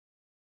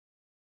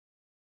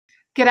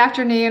Good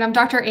afternoon. I'm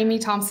Dr. Amy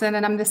Thompson,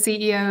 and I'm the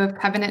CEO of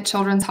Covenant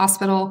Children's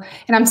Hospital.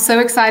 And I'm so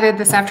excited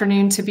this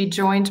afternoon to be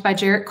joined by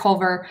Jarrett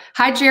Culver.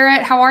 Hi,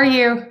 Jarrett. How are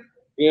you?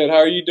 Good. How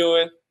are you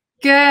doing?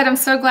 Good. I'm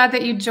so glad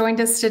that you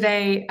joined us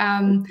today.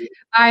 I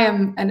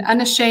am an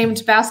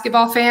unashamed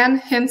basketball fan,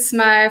 hence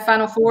my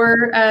Final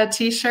Four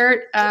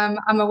t-shirt.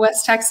 I'm a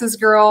West Texas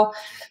girl.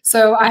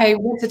 So I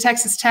went to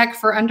Texas Tech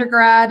for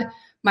undergrad,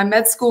 my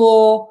med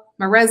school,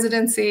 my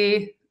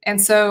residency. And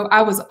so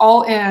I was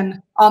all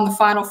in on the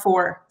Final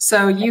Four.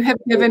 So you have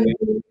given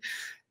me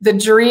the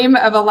dream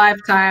of a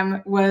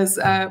lifetime was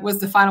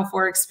the Final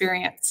Four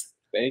experience.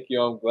 Thank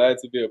you. I'm glad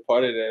to be a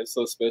part of that. It's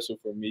so special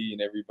for me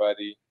and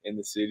everybody in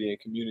the city and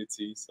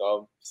community. So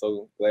I'm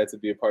so glad to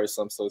be a part of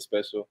something so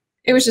special.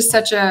 It was just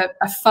such a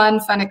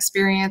fun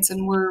experience,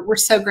 and we're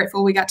so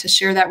grateful we got to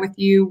share that with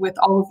you, with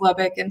all of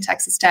Lubbock and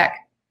Texas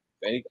Tech.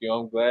 Thank you.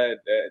 I'm glad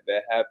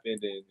that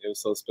happened, and it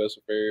was so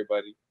special for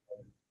everybody.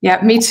 Yeah,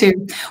 me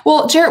too.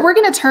 Well, Jarrett, we're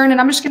going to turn, and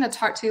I'm just going to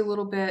talk to you a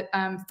little bit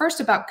first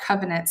about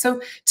Covenant.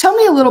 So tell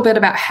me a little bit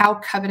about how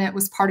Covenant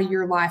was part of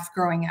your life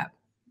growing up.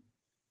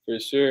 For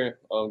sure.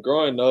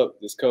 Growing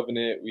up, this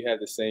Covenant, we had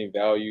the same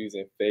values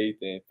and faith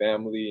and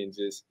family and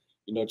just,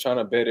 trying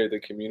to better the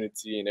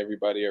community and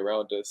everybody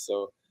around us.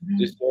 So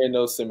just sharing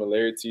those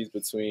similarities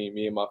between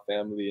me and my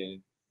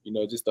family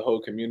and, just the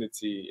whole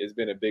community has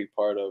been a big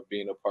part of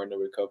being a partner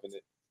with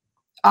Covenant.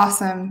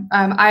 Awesome.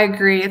 I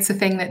agree. It's a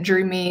thing that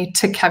drew me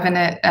to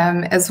Covenant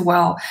as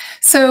well.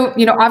 So,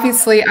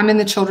 obviously I'm in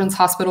the children's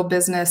hospital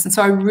business. And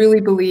so I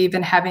really believe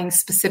in having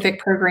specific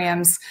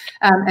programs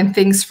and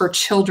things for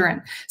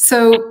children.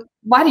 So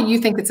why do you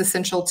think it's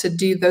essential to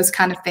do those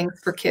kind of things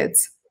for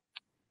kids?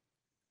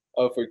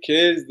 For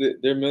kids,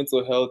 their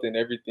mental health and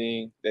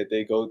everything that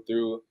they go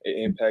through,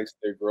 it impacts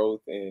their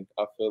growth. And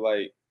I feel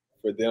like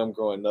for them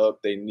growing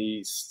up, they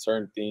need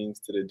certain things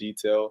to the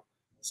detail.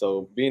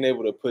 So being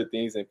able to put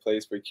things in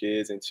place for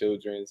kids and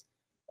children's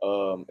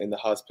in the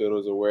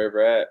hospitals or wherever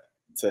at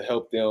to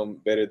help them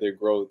better their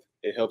growth,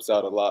 it helps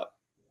out a lot.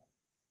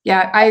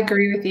 Yeah, I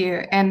agree with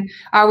you. And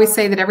I always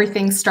say that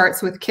everything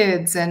starts with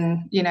kids.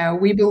 And,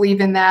 we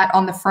believe in that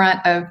on the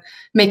front of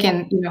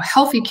making,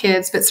 healthy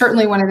kids. But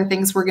certainly one of the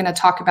things we're going to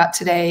talk about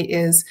today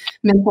is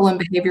mental and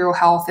behavioral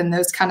health and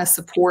those kind of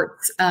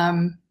supports,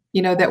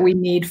 that we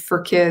need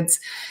for kids.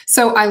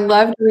 So I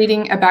loved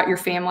reading about your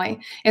family.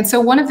 And so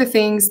one of the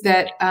things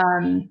that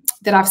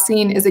that I've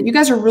seen is that you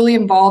guys are really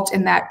involved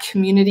in that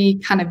community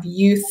kind of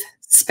youth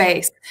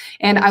space.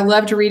 And I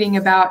loved reading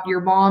about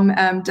your mom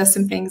does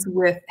some things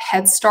with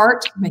Head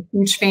Start. I'm a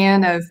huge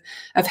fan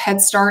of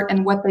Head Start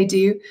and what they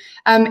do.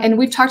 And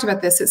we've talked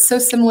about this. It's so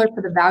similar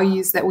to the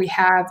values that we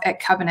have at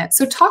Covenant.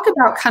 So talk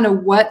about kind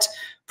of what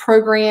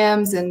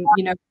programs and,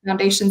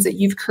 foundations that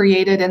you've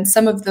created and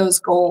some of those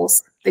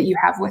goals that you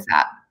have with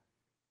that.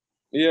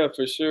 Yeah,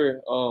 for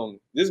sure.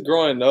 Just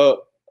growing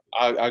up,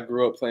 I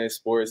grew up playing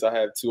sports. I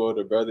have two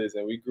older brothers,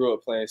 and we grew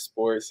up playing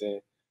sports and,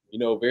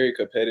 very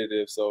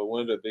competitive. So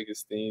one of the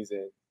biggest things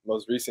and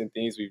most recent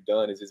things we've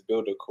done is just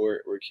build a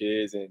court where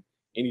kids and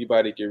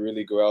anybody can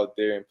really go out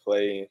there and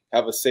play and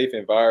have a safe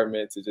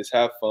environment to just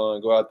have fun,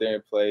 go out there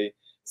and play.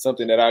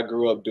 Something that I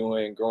grew up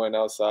doing, growing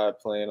outside,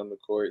 playing on the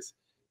courts.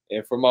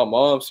 And for my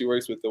mom, she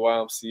works with the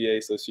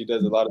YMCA, so she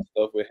does a lot of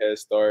stuff with Head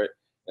Start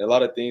and a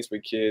lot of things for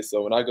kids.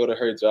 So when I go to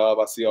her job,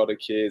 I see all the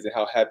kids and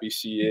how happy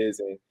she is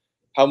and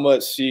how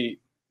much she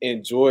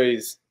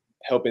enjoys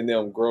helping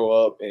them grow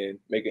up and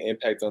make an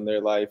impact on their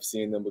life,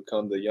 seeing them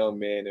become the young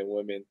men and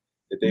women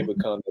that they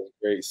become. That's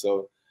great.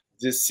 So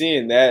just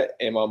seeing that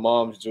and my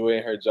mom's joy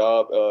in her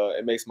job,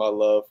 it makes my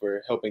love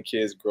for helping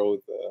kids grow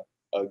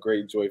a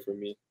great joy for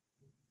me.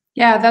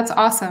 Yeah, that's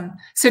awesome.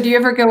 So do you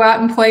ever go out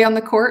and play on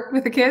the court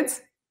with the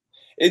kids?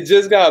 It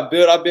just got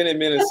built. I've been in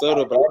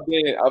Minnesota, but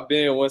I've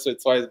been once or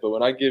twice. But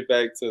when I get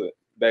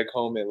back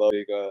home in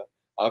Lubbock,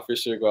 I'll for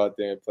sure go out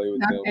there and play with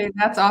them. Okay,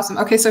 that's awesome.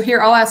 Okay, so here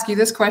I'll ask you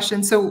this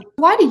question. So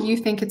why do you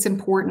think it's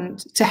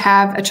important to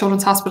have a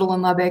children's hospital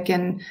in Lubbock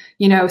and,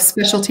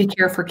 specialty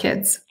care for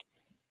kids?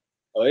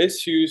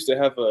 It's huge to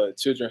have a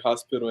children's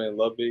hospital in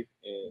Lubbock,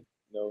 and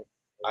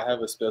I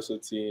have a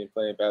specialty in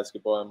playing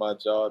basketball in my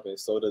job, and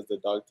so does the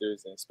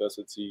doctors and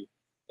specialty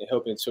in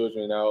helping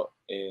children out.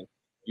 And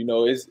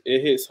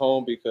it hits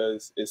home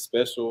because it's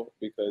special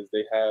because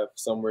they have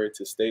somewhere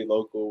to stay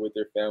local with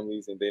their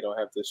families and they don't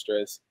have to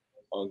stress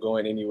on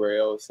going anywhere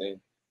else. And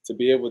to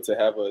be able to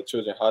have a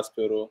children's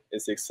hospital,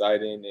 it's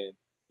exciting.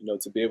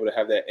 And, to be able to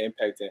have that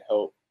impact and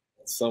help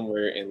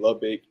somewhere in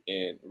Lubbock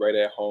and right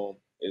at home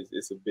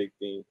it's a big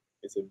thing.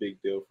 It's a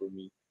big deal for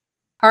me.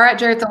 All right,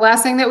 Jarrett, the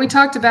last thing that we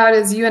talked about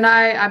is you and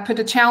I put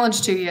a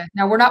challenge to you.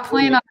 Now we're not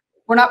playing on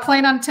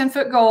a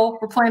 10-foot goal.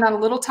 We're playing on a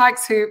little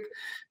Tykes hoop.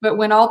 But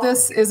when all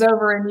this is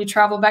over and you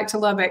travel back to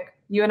Lubbock,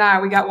 you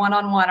and we got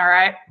one-on-one, all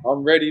right?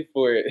 I'm ready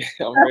for it.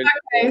 I'm ready.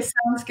 Okay,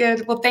 sounds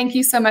good. Well, thank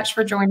you so much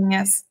for joining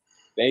us.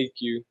 Thank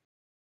you.